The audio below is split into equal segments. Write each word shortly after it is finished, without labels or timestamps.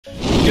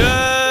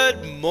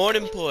Good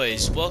morning,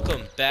 boys.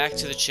 Welcome back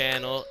to the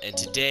channel, and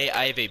today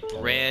I have a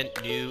brand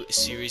new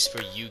series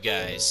for you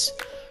guys.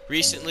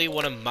 Recently,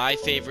 one of my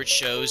favorite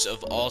shows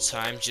of all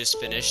time just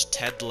finished,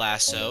 Ted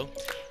Lasso,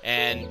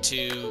 and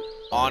to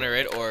honor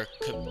it, or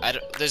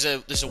there's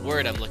a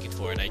word I'm looking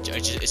for, and it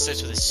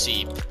starts with a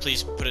C.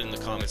 Please put it in the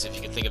comments if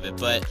you can think of it.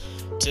 But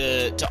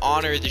to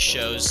honor the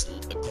show's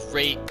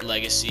great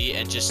legacy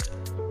and just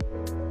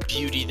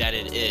beauty that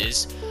it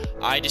is,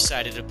 I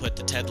decided to put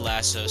the Ted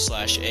Lasso /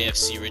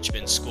 AFC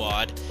Richmond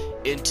squad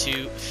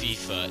into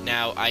FIFA.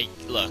 Now, I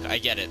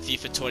get it.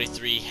 FIFA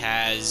 23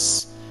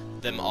 has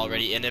them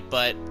already in it,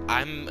 but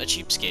I'm a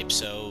cheapskate,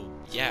 so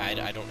yeah,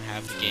 I don't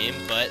have the game.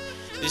 But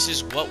this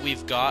is what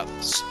we've got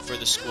for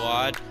the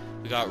squad.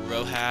 We got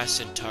Rojas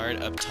and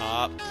Tart up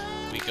top.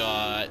 We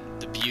got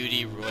the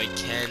beauty, Roy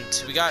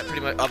Kent. We got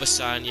pretty much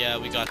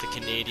Abasanya. We got the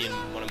Canadian,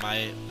 one of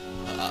my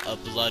a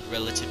blood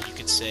relative, you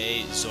could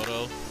say,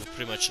 Zorro.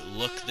 Pretty much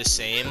look the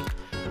same.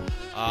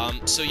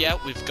 So yeah,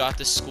 we've got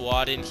the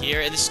squad in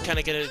here, and this is kind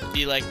of gonna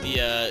be like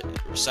the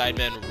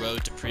Sidemen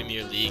Road to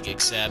Premier League,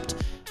 except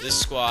this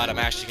squad, I'm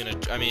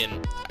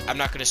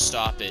not gonna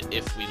stop it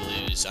if we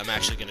lose. I'm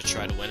actually gonna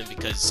try to win it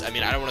because, I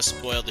don't want to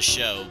spoil the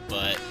show,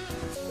 but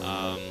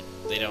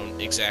they don't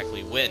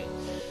exactly win.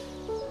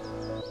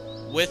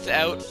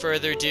 Without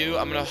further ado,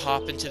 I'm going to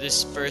hop into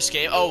this first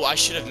game. Oh, I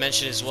should have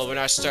mentioned as well, we're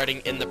not starting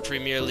in the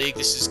Premier League.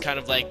 This is kind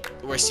of like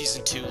where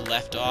Season 2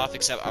 left off,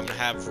 except I'm going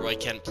to have Roy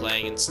Kent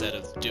playing instead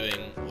of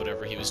doing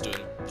whatever he was doing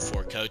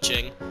before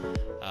coaching.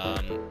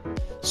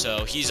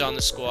 So he's on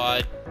the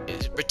squad.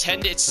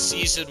 Pretend it's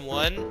Season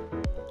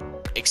 1,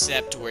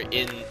 except we're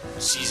in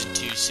Season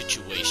 2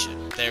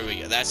 situation. There we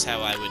go. That's how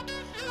I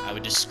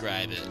would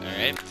describe it,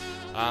 alright?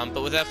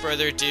 But without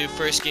further ado,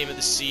 first game of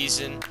the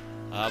season.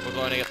 We're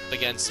going up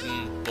against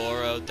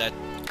Boro. That,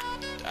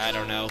 I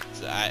don't know,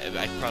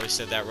 I probably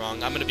said that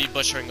wrong. I'm going to be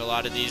butchering a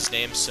lot of these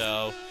names,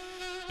 so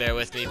bear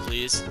with me,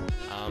 please.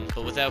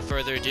 But without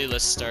further ado,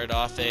 let's start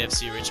off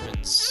AFC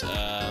Richmond's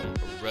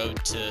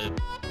road to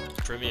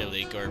Premier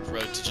League, or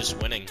road to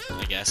just winning,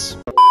 I guess.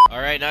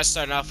 Alright, now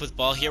starting off with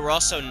ball here. We're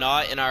also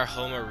not in our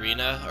home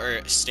arena,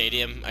 or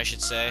stadium, I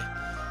should say.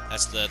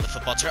 That's the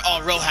football turf.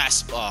 Oh,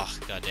 Rojas! Oh,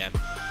 goddamn.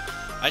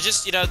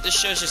 This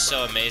show's just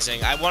so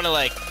amazing. I want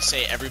to,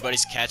 say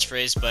everybody's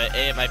catchphrase, but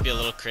A, it might be a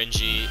little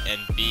cringy, and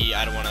B,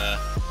 I don't want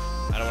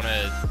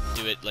to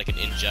do it like an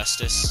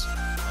injustice.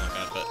 Oh my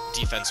god, but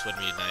defense would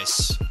be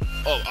nice.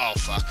 Oh,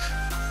 fuck.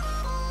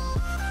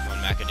 Come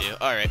on, McAdoo.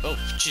 Alright, oh,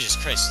 Jesus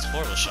Christ,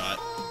 horrible shot.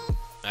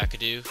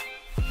 McAdoo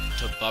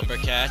to bumper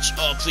catch.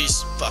 Oh,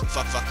 please, fuck. Oh,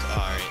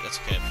 alright, that's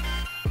okay.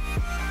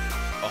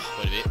 Oh,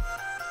 what did it be?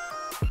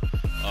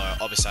 Oh,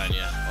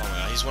 Abasanya. Oh my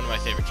god, he's one of my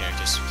favorite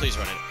characters. Please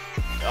run it.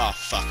 Oh,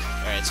 fuck.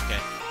 Alright, it's okay.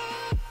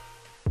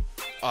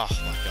 Oh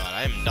my god,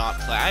 I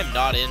am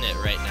not in it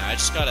right now. I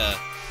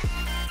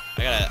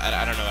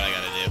don't know what I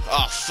gotta do.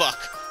 Oh, fuck.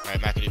 Alright,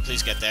 McAdoo,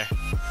 please get there.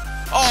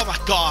 Oh my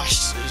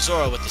gosh!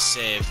 Zorro with the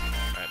save.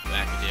 Alright,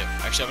 McAdoo.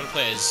 Actually, I'm gonna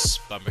play his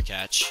bumper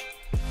catch.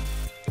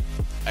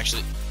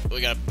 Actually,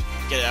 we gotta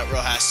get it out,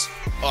 Rojas.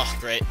 Oh,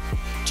 great.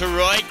 To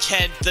Roy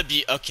Kent,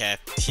 okay,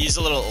 he's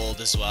a little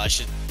old as well. I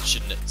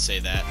shouldn't say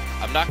that.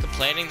 I'm not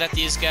complaining that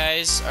these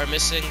guys are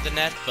missing the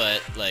net,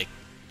 but,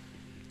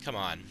 come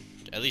on.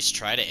 At least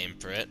try to aim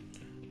for it.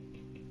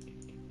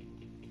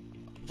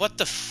 What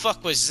the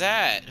fuck was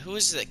that? Who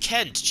is that?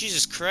 Kent!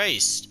 Jesus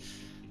Christ!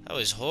 That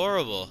was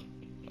horrible.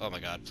 Oh my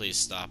god, please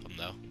stop him,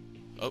 though.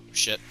 Oh,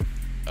 shit.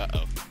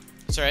 Uh-oh.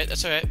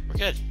 That's alright, we're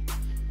good.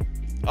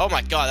 Oh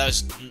my god, that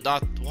was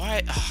not...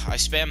 Why? Ugh, I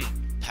spam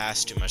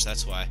pass too much,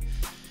 that's why.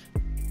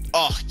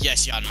 Oh,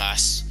 yes, Jan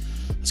Mas.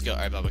 Let's go.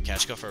 Alright, Bubba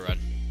Catch, go for a run.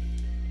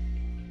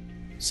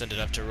 Send it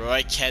up to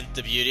Roy Kent,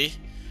 the beauty.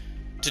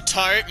 To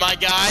Tart, my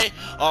guy.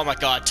 Oh my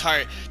god,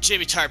 Tart.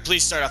 Jamie Tart,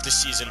 please start off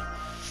this season.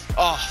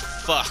 Oh,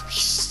 fuck.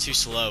 He's too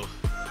slow.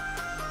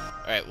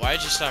 Alright, why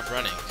did you stop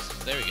running?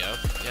 There we go.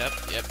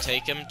 Yep,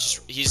 take him.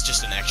 He's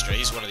just an extra.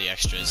 He's one of the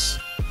extras.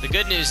 The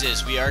good news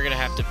is we are going to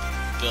have to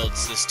build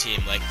this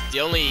team. The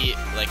only,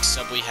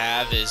 sub we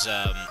have is,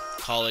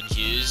 Colin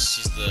Hughes.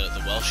 He's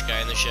the Welsh guy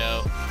in the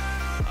show.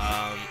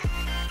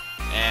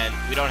 And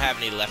we don't have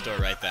any left or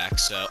right back,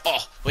 so...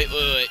 Oh, wait,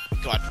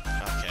 come on.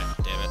 Okay,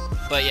 damn it.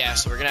 But yeah,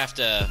 so we're gonna have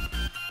to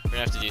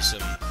do some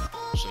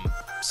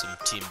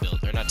team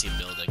build, or not team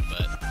building,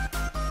 but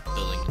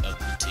building of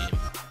the team.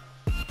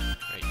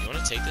 Alright, you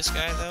wanna take this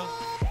guy though?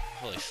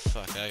 Holy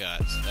fuck, that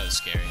was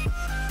scary.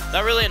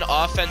 Not really an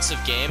offensive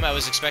game. I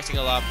was expecting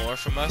a lot more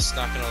from us,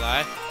 not gonna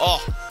lie.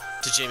 Oh,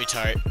 to Jamie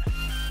Tart.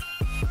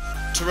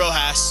 To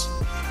Rojas.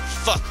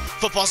 Fuck,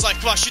 football's life,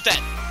 come on, shoot that!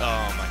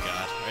 Oh my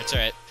god, it's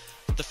alright.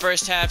 The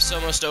first half's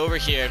almost over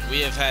here, and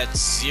we have had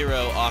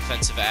 0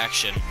 offensive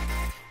action.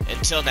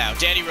 Until now.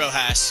 Danny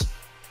Rojas.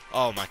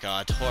 Oh my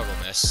god, horrible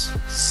miss.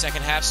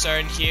 Second half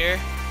starting here.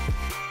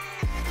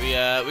 We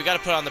gotta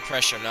put on the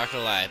pressure, I'm not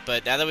gonna lie.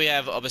 But now that we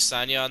have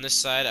Abasanya on this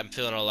side, I'm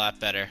feeling a lot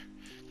better.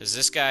 Because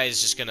this guy is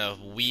just gonna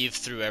weave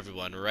through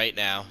everyone right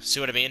now.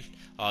 See what I mean?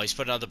 Oh, he's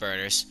putting on the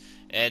burners.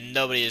 And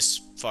nobody is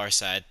far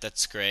side.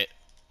 That's great.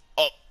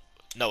 Oh,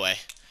 No way.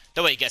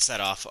 No way he gets that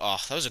off. Oh,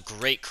 that was a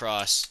great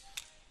cross.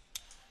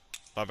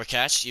 Bumper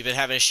catch. You've been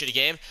having a shitty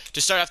game.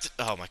 To start off,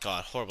 oh my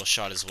god, horrible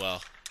shot as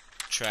well.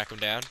 Track him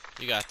down.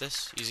 You got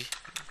this. Easy.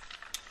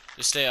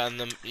 Just stay on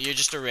them. You're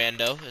just a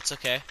rando. It's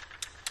okay.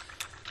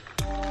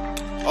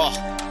 Oh,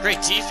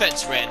 great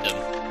defense, random.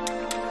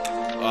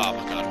 Oh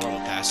my god,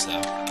 horrible pass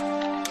though.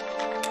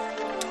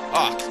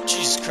 Oh,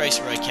 Jesus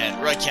Christ, Roy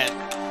Kent. Roy Kent.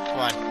 Come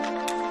on.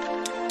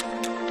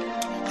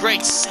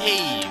 Great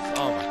save.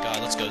 Oh my god,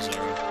 let's go,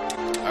 Zoro.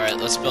 Alright,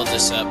 let's build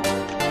this up.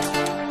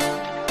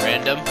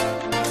 Random.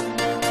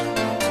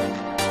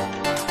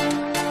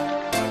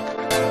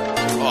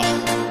 Oh.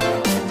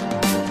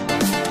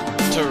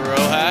 To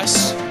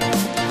Rojas.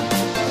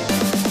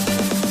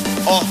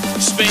 Oh,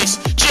 space.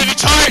 Jamie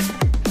Tart!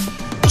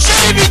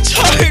 Jamie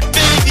Tart,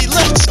 baby!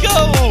 Let's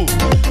go!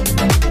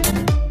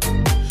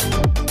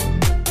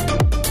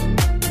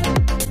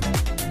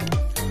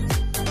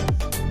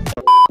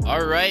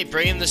 Alright,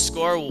 bringing the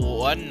score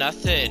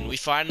 1-0. We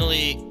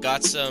finally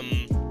got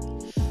some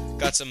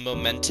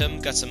momentum,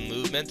 got some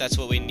movement. That's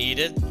what we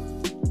needed.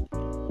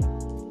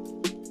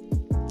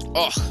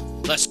 Oh,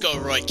 let's go,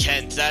 Roy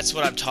Kent. That's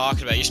what I'm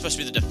talking about. You're supposed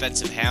to be the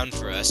defensive hound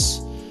for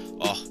us.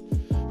 Oh,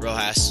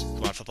 Rojas.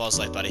 Come on, football's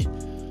life, buddy.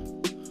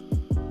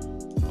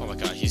 Oh my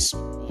god, he's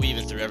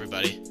weaving through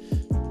everybody.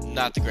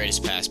 Not the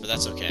greatest pass, but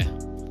that's okay.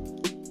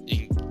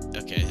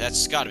 Okay,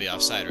 that's gotta be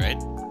offside, right?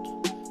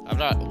 I'm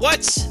not.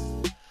 What?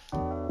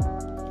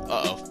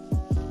 Uh-oh.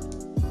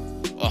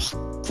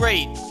 Oh,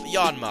 great.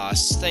 Jan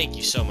Moss. Thank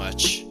you so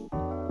much.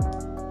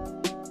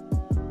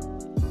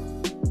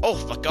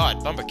 Oh my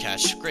god, bumper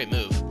catch. Great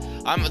move.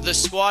 The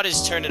squad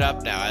is turning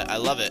up now. I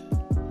love it.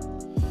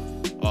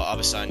 Oh,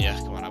 Abasanya.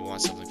 Come on, I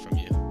want something from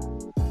you.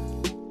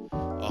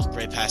 Oh,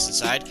 great pass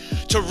inside.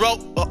 To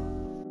Oh.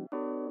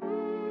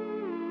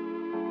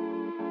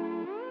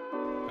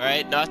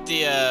 Alright, not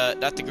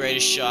the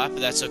greatest shot,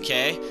 but that's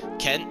okay.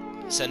 Kent,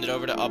 send it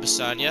over to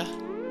Abasanya.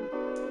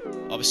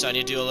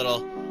 Abasanya, do a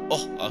little...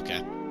 Oh,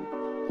 okay.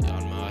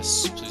 Jan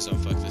Moss, please don't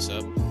fuck this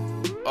up.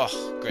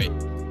 Oh, great.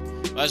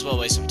 Might as well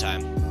waste some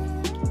time.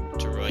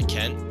 To Roy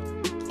Kent.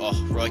 Oh,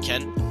 Roy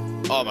Kent.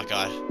 Oh my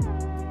god.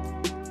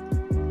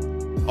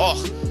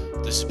 Oh,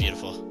 this is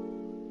beautiful.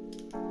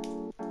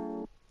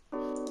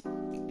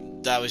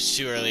 That was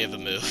too early of a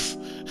move.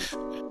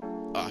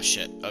 Oh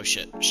shit, oh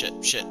shit,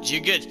 shit, shit.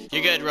 You're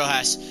good,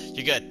 Rojas.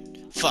 You're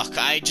good. Fuck,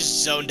 I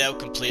just zoned out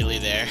completely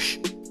there.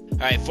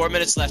 Alright, 4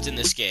 minutes left in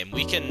this game.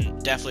 We can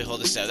definitely hold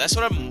this out. That's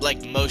what I'm,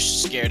 like,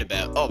 most scared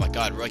about. Oh my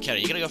god, Roy Kent,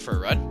 are you gonna go for a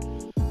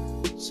run?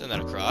 Send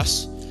that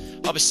across.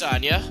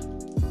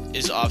 Abasanya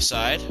is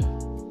offside.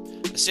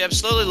 See, I'm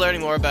slowly learning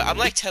more about... I'm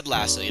like Ted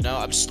Lasso, you know?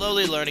 I'm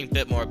slowly learning a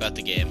bit more about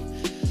the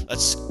game.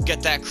 Let's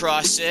get that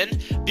cross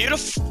in.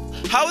 Beautiful.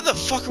 How the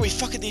fuck are we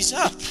fucking these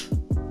up?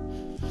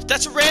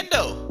 That's a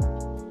rando.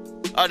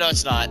 Oh, no,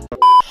 it's not.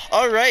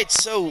 Alright,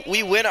 so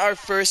we win our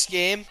first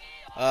game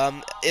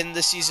in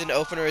the season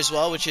opener as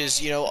well, which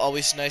is, you know,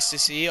 always nice to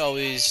see.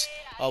 Always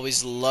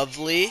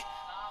lovely.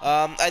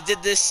 I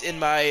did this in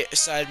my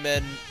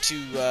Sidemen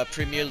to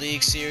Premier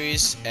League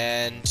series,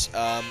 and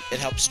it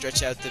helped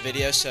stretch out the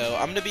video, so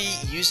I'm going to be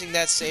using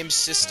that same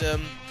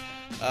system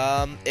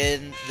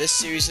in this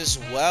series as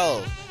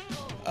well.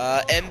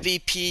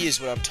 MVP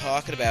is what I'm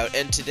talking about,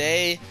 and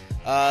today,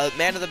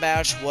 man of the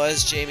match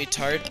was Jamie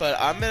Tart, but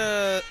I'm going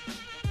to...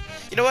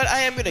 You know what? I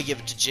am going to give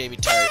it to Jamie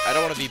Tart. I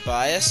don't want to be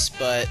biased,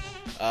 but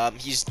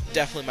he's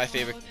definitely my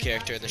favorite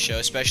character in the show,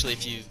 especially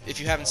if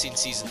you haven't seen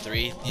Season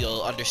 3,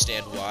 you'll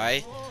understand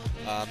why.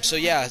 So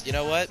yeah, you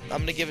know what?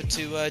 I'm gonna give it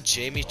to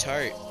Jamie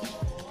Tart.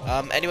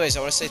 Anyways, I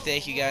want to say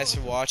thank you guys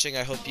for watching.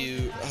 I hope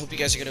you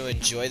guys are going to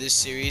enjoy this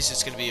series.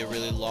 It's going to be a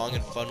really long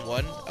and fun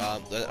one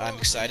that I'm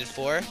excited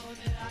for.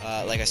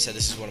 Like I said,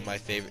 this is one of my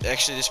favorite.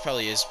 Actually, this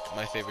probably is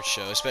my favorite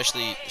show,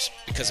 especially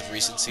because of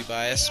recency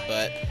bias.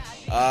 But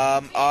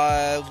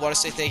I want to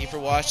say thank you for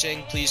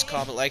watching. Please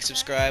comment, like,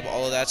 subscribe.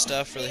 All of that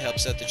stuff really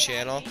helps out the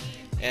channel.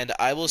 And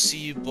I will see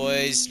you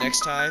boys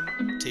next time.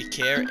 Take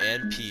care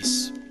and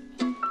peace.